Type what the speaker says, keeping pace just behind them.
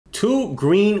2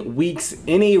 green weeks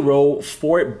in a row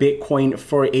for Bitcoin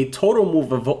for a total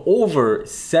move of over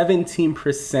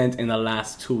 17% in the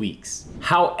last 2 weeks.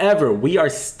 However, we are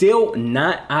still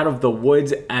not out of the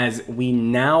woods as we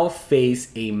now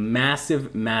face a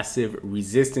massive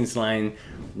resistance line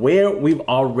where we've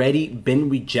already been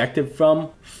rejected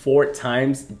from 4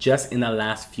 times just in the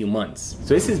last few months.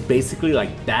 So this is basically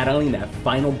like battling that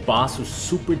final boss who's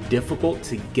super difficult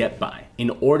to get by in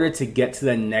order to get to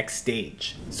the next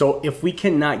stage. So if we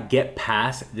cannot get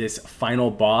past this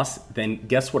final boss, then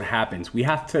guess what happens? We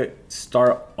have to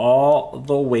start all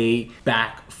the way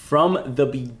back from the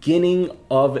beginning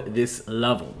of this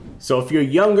level. So if you're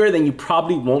younger, then you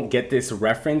probably won't get this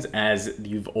reference as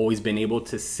you've always been able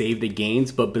to save the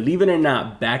gains. But believe it or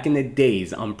not, back in the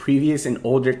days on previous and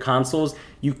older consoles,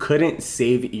 you couldn't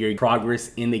save your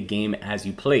progress in the game as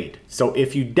you played. So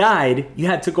if you died, you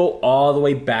had to go all the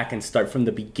way back and start from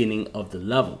the beginning of the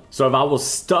level. So if I was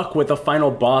stuck with a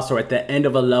final boss or at the end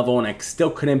of a level and I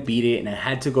still couldn't beat it and I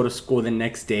had to go to school the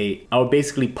next day, I would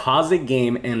basically pause the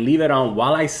game and leave it on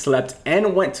while I slept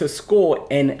and went to school.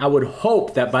 And I would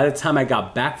hope that by the time I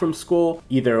got back from school,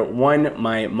 either 1,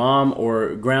 my mom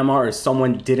or grandma or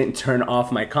someone didn't turn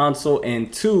off my console,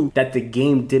 and 2, that the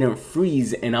game didn't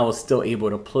freeze and I was still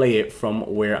able to play it from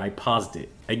where I paused it.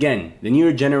 Again, the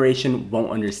newer generation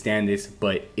won't understand this,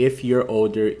 but if you're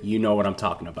older, you know what I'm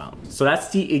talking about. So that's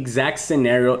the exact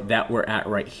scenario that we're at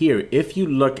right here. If you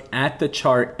look at the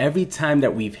chart, every time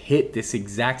that we've hit this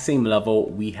exact same level,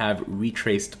 we have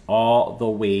retraced all the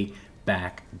way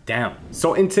back down.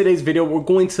 So in today's video, we're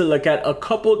going to look at a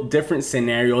couple different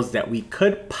scenarios that we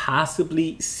could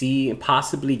possibly see and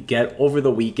possibly get over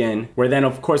the weekend. We're then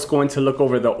of course going to look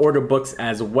over the order books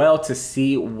as well to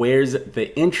see where's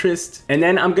the interest. And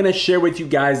then I'm going to share with you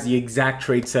guys the exact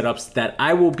trade setups that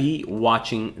I will be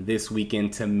watching this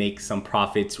weekend to make some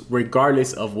profits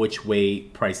regardless of which way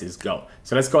prices go.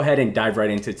 So let's go ahead and dive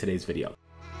right into today's video.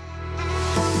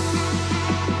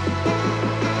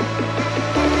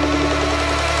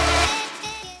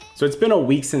 So it's been a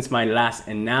week since my last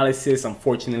analysis.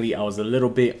 Unfortunately, I was a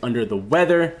little bit under the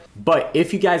weather, but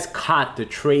if you guys caught the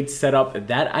trade setup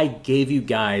that I gave you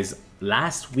guys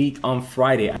last week on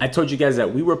Friday, I told you guys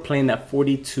that we were playing that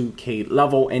 42K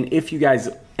level. And if you guys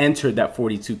entered that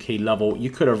 42K level, you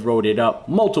could have rode it up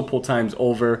multiple times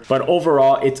over, but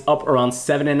overall it's up around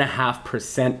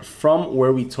 7.5% from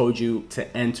where we told you to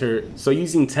enter. So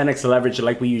using 10x leverage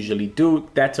like we usually do,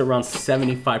 that's around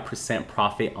 75%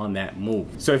 profit on that move.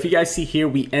 So if you guys see here,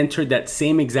 we entered that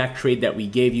same exact trade that we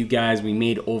gave you guys. We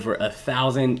made over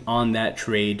 1,000 on that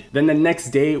trade. Then the next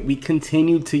day we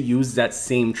continued to use that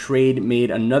same trade,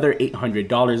 made another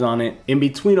 $800 on it. In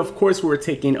between, of course, we were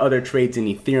taking other trades in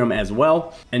Ethereum as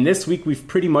well. And this week we've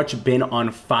pretty much been on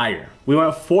fire. We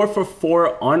went 4 for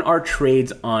 4 on our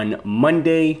trades on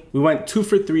Monday. We went 2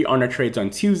 for 3 on our trades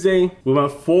on Tuesday. We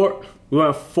went 4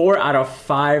 out of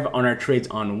 5 on our trades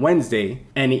on Wednesday.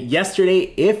 And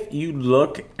yesterday, if you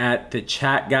look at the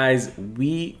chat, guys,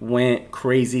 we went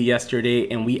crazy yesterday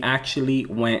and we actually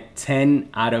went 10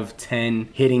 out of 10,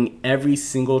 hitting every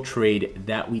single trade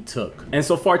that we took. And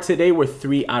so far today, we're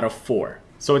 3 out of 4.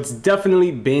 So it's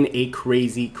definitely been a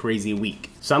crazy week.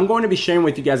 So I'm going to be sharing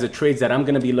with you guys the trades that I'm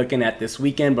going to be looking at this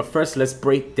weekend. But first, let's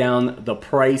break down the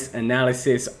price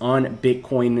analysis on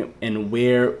Bitcoin and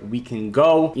where we can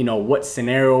go, you know, what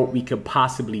scenario we could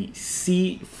possibly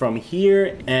see from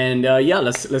here. And yeah,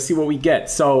 let's see what we get.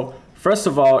 So first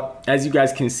of all, as you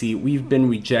guys can see, we've been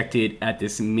rejected at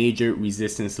this major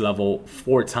resistance level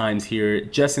 4 times here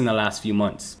just in the last few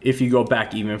months. If you go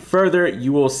back even further,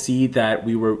 you will see that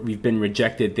we've been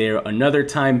rejected there another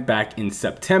time back in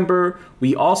September.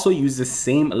 We also used the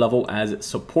same level as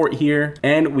support here,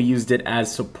 and we used it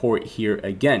as support here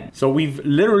again. So we've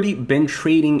literally been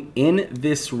trading in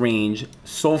this range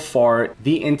so far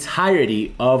the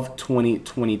entirety of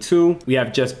 2022. We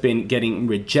have just been getting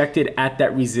rejected at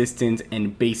that resistance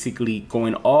and basically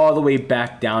going all the way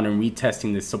back down and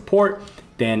retesting the support,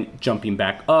 then jumping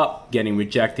back up, getting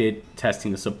rejected,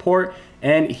 testing the support,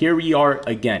 and here we are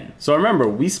again. So remember,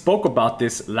 we spoke about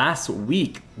this last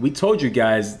week. We told you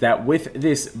guys that with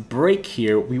this break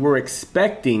here, we were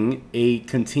expecting a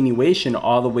continuation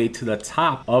all the way to the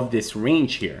top of this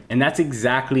range here. And that's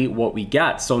exactly what we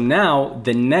got. So now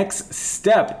the next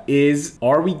step is,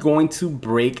 are we going to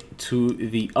break to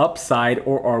the upside,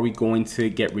 or are we going to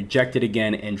get rejected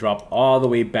again and drop all the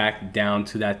way back down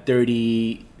to that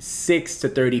 $36,000 to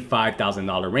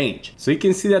 $35,000 range? So you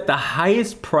can see that the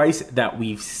highest price that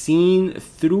we've seen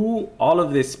through all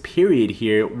of this period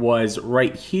here was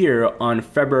right here on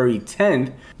February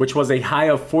 10th, which was a high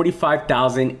of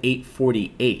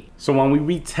 $45,848. So when we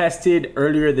retested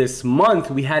earlier this month,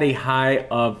 we had a high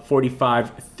of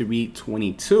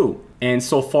 45,322. And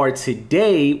so far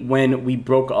today, when we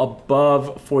broke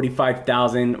above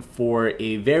 45,000 for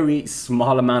a very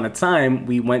small amount of time,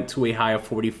 we went to a high of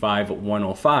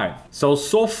 45,105. So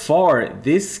far,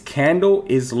 this candle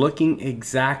is looking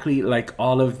exactly like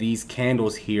all of these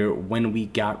candles here when we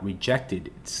got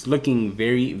rejected. It's looking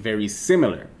very, very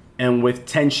similar. And with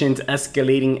tensions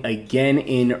escalating again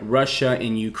in Russia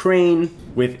and Ukraine,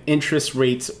 with interest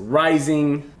rates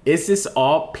rising, is this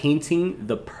all painting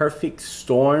the perfect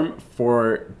storm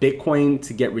for Bitcoin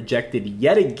to get rejected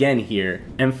yet again here,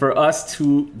 and for us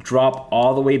to drop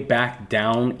all the way back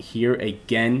down here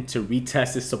again to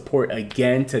retest the support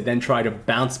again, to then try to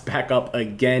bounce back up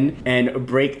again and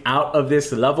break out of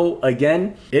this level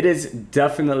again? It is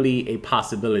definitely a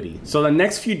possibility. So the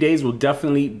next few days will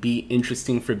definitely be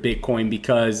interesting for Bitcoin,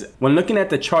 because when looking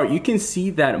at the chart, you can see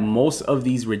that most of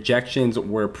these rejections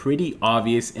were pretty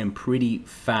obvious and pretty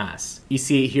fast. You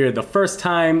see it here the first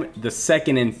time, the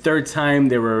second and third time,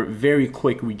 there were very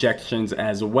quick rejections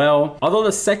as well. Although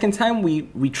the second time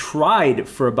we tried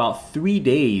for about 3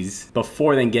 days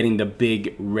before then getting the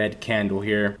big red candle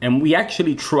here. And we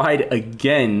actually tried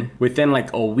again within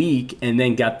like a week and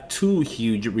then got 2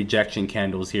 huge rejection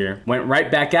candles here. Went right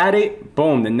back at it,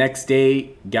 boom, the next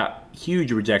day got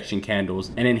huge rejection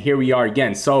candles, and then here we are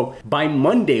again. So by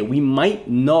Monday we might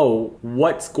know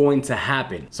what's going to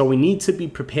happen, so we need to be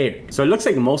prepared. So it looks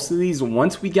like most of these,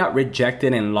 once we got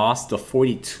rejected and lost the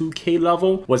 42k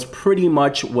level, was pretty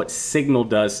much what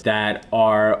signaled us that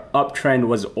our uptrend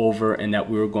was over and that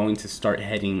we were going to start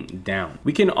heading down.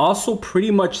 We can also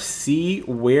pretty much see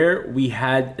where we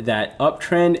had that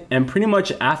uptrend, and pretty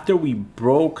much after we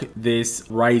broke this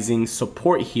rising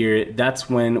support here, that's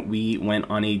when we went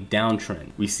on a downtrend.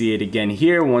 We see it again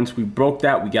here. Once we broke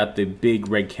that, we got the big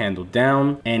red candle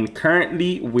down, and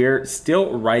currently we're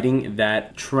still riding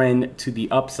that trend to the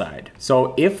upside.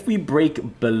 So if we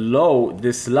break below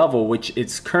this level, which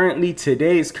it's currently,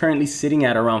 today is currently sitting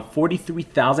at around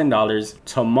 $43,000,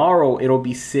 tomorrow it'll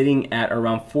be sitting at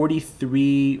around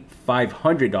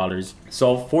 $43,500.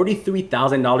 So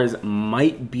 $43,000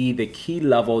 might be the key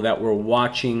level that we're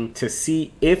watching to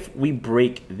see if we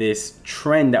break this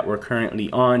trend that we're currently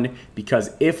on,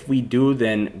 because if we do,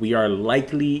 then we are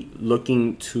likely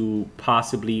looking to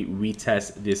possibly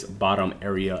retest this bottom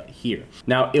area here.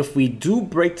 Now, if we do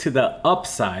break to the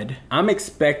upside, I'm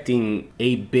expecting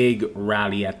a big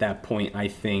rally at that point, I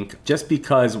think, just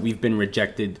because we've been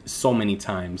rejected so many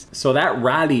times. So that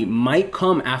rally might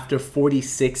come after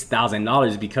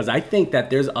 $46,000, because I think that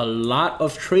there's a lot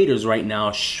of traders right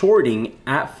now shorting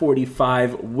at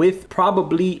 45 with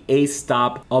probably a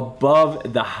stop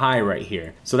above the high right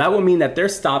here. So that will mean that their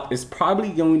stop is probably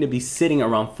going to be sitting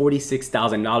around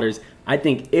 $46,000. I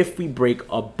think if we break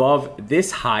above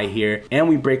this high here and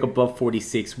we break above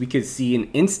 46, we could see an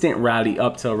instant rally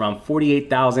up to around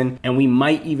 48,000, and we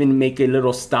might even make a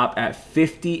little stop at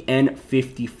 50 and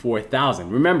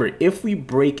 54,000. Remember, if we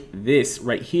break this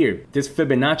right here, this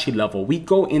Fibonacci level, we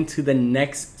go into the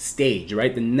next stage,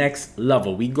 right? The next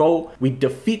level. We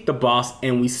defeat the boss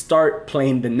and we start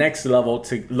playing the next level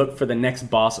to look for the next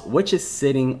boss, which is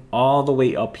sitting all the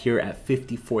way up here at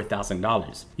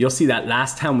 $54,000. You'll see that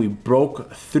last time we broke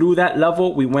through that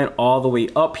level, we went all the way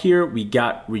up here, we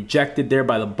got rejected there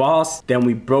by the boss, then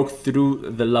we broke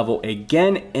through the level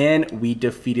again and we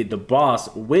defeated the boss,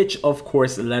 which of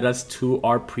course led us to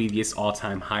our previous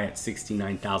all-time high at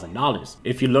 $69,000.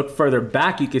 If you look further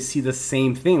back, you can see the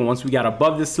same thing. Once we got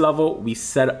above this level, we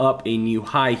set up a new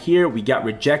high here, we got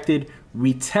rejected,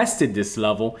 retested this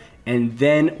level, and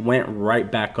then went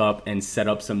right back up and set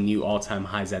up some new all-time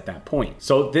highs at that point.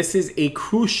 So this is a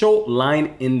crucial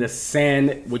line in the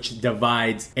sand which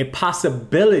divides a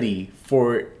possibility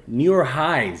for newer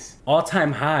highs,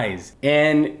 all-time highs,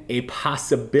 and a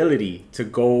possibility to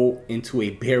go into a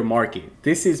bear market.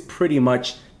 This is pretty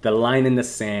much the line in the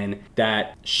sand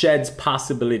that sheds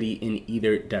possibility in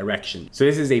either direction. So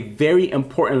this is a very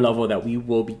important level that we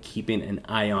will be keeping an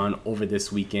eye on over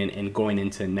this weekend and going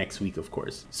into next week, of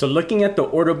course. So looking at the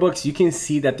order books, you can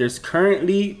see that there's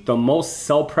currently the most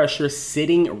sell pressure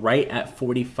sitting right at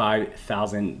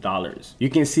 $45,000. You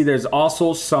can see there's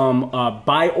also some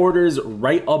buy orders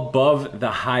right above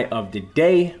the high of the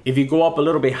day. If you go up a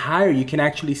little bit higher, you can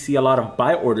actually see a lot of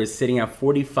buy orders sitting at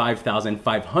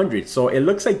 $45,500. So it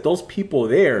looks like like those people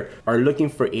there are looking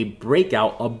for a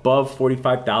breakout above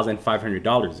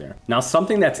 $45,500 there. Now,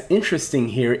 something that's interesting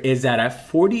here is that at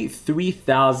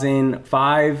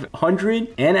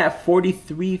 43,500 and at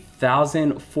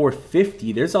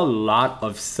 43,450, there's a lot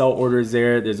of sell orders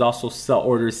there. There's also sell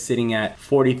orders sitting at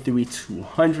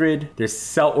 43,200. There's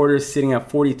sell orders sitting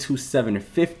at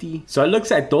 42,750. So it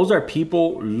looks like those are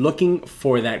people looking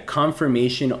for that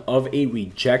confirmation of a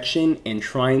rejection and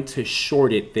trying to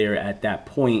short it there at that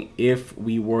point if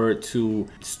we were to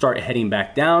start heading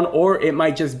back down, or it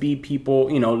might just be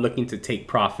people, you know, looking to take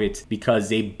profits because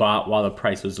they bought while the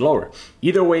price was lower.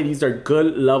 Either way, these are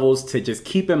good levels to just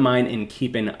keep in mind and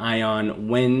keep an eye on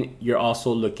when you're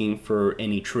also looking for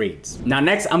any trades. Now,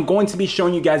 next, I'm going to be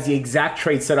showing you guys the exact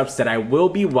trade setups that I will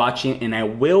be watching and I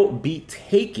will be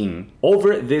taking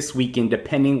over this weekend,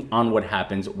 depending on what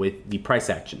happens with the price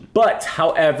action. But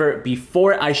however,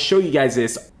 before I show you guys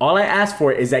this, all I ask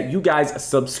for is that you guys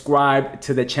subscribe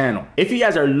to the channel. If you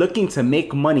guys are looking to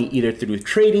make money either through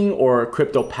trading or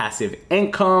crypto passive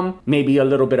income, maybe a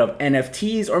little bit of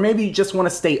NFTs, or maybe you just want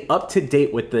to stay up to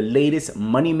date with the latest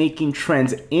money-making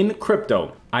trends in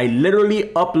crypto, I literally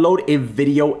upload a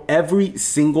video every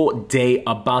single day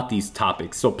about these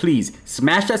topics. So please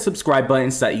smash that subscribe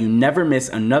button so that you never miss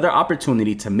another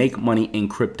opportunity to make money in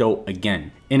crypto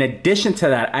again. In addition to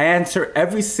that, I answer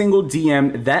every single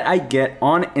DM that I get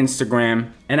on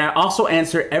Instagram, and I also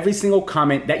answer every single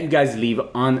comment that you guys leave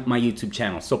on my YouTube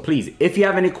channel. So please, if you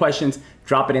have any questions,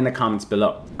 drop it in the comments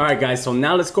below. All right, guys, so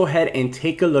now let's go ahead and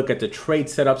take a look at the trade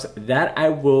setups that I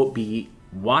will be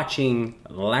watching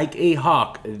like a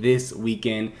hawk this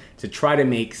weekend to try to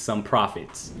make some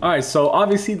profits. All right, so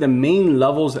obviously the main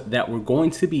levels that we're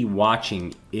going to be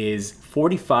watching is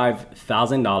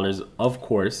 $45,000, of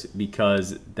course,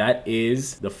 because that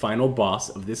is the final boss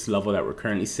of this level that we're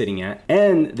currently sitting at.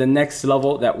 And the next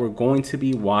level that we're going to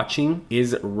be watching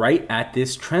is right at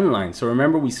this trend line. So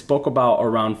remember, we spoke about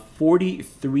around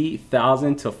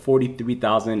 43,000 to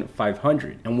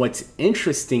 43,500. And what's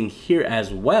interesting here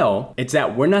as well, it's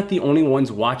that we're not the only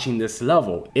ones watching this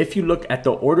level. If you look at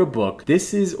the order book,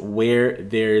 this is where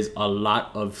there's a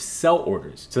lot of sell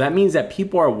orders. So that means that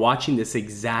people are watching this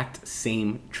exact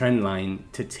same trend line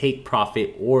to take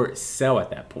profit or sell at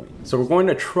that point. So we're going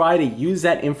to try to use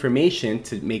that information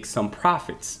to make some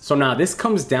profits. So now this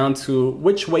comes down to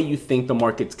which way you think the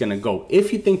market's gonna go.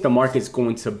 If you think the market's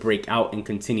going to break out and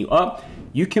continue up,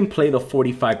 you can play the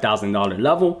 $45,000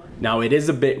 level. Now it is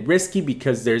a bit risky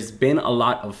because there's been a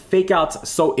lot of fake outs.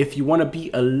 So if you wanna be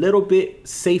a little bit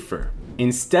safer,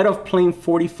 instead of playing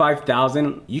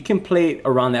 45,000, you can play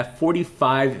around that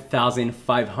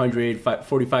 45,500,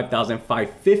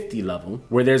 45,550 level,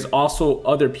 where there's also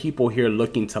other people here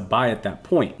looking to buy at that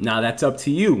point. Now that's up to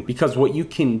you, because what you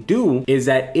can do is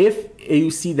that if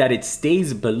you see that it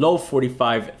stays below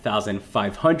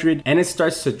 45,500 and it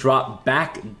starts to drop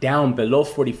back down below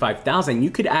 45,000, you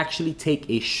could actually take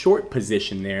a short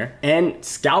position there and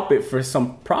scalp it for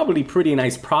some probably pretty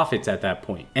nice profits at that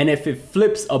point. And if it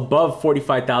flips above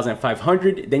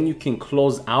 45,500, then you can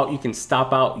close out, you can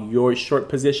stop out your short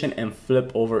position and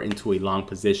flip over into a long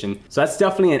position. So that's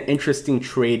definitely an interesting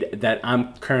trade that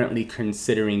I'm currently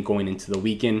considering going into the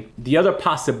weekend. The other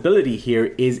possibility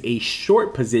here is a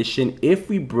short position if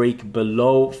we break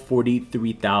below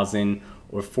 43,000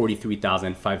 or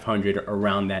 43,500,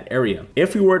 around that area.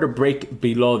 If we were to break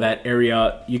below that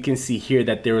area, you can see here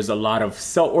that there is a lot of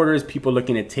sell orders, people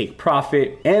looking to take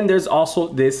profit. And there's also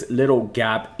this little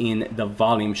gap in the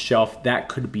volume shelf that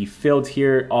could be filled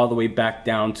here all the way back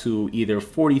down to either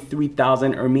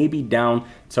 43,000 or maybe down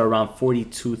to around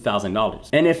 $42,000.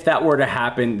 And if that were to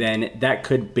happen, then that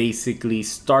could basically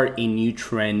start a new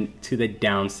trend to the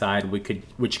downside,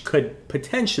 which could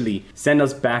potentially send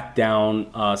us back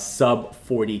down sub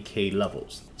 40K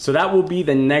levels. So that will be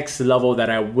the next level that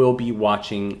I will be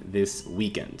watching this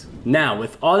weekend. Now,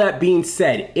 with all that being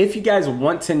said, if you guys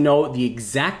want to know the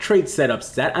exact trade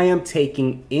setups that I am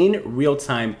taking in real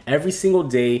time every single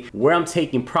day, where I'm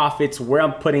taking profits, where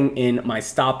I'm putting in my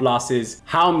stop losses,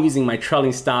 how I'm using my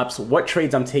trailing stops, what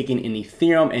trades I'm taking in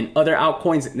Ethereum and other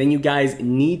altcoins, then you guys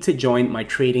need to join my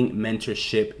trading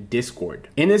mentorship Discord.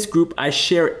 In this group, I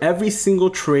share every single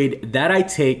trade that I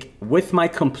take with my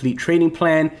complete trading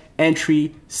plan,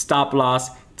 entry, stop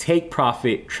loss, take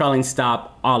profit, trailing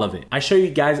stop, all of it. I show you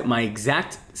guys my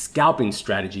exact scalping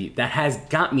strategy that has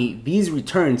got me these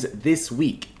returns this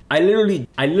week. I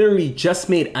literally just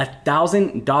made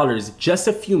 $1,000 just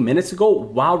a few minutes ago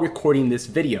while recording this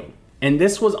video. And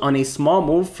this was on a small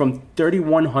move from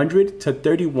 3,100 to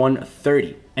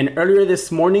 3,130. And earlier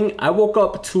this morning, I woke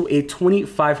up to a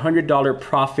 $2,500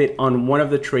 profit on one of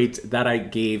the trades that I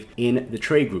gave in the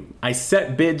trade group. I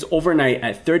set bids overnight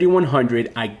at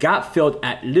 3,100. I got filled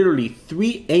at literally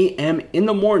 3 a.m. in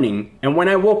the morning. And when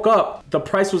I woke up, the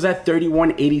price was at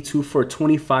 31.82 for a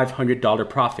 $2,500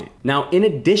 profit. Now, in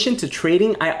addition to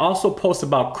trading, I also post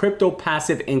about crypto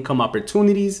passive income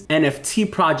opportunities, NFT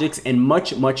projects, and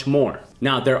much, much more.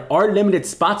 Now, there are limited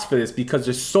spots for this because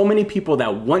there's so many people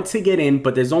that want to get in,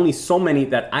 but there's only so many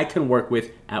that I can work with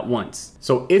at once.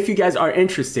 So if you guys are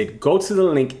interested, go to the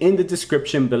link in the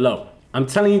description below. I'm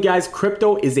telling you guys,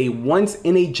 crypto is a once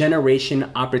in a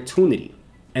generation opportunity.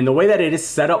 And the way that it is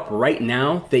set up right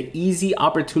now, the easy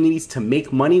opportunities to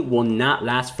make money will not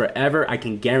last forever, I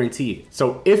can guarantee it.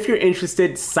 So if you're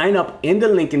interested, sign up in the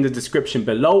link in the description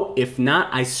below. If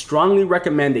not, I strongly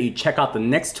recommend that you check out the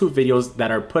next 2 videos that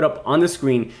are put up on the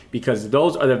screen because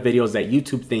those are the videos that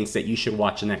YouTube thinks that you should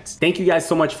watch next. Thank you guys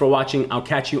so much for watching. I'll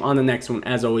catch you on the next one.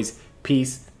 As always,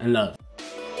 peace and love.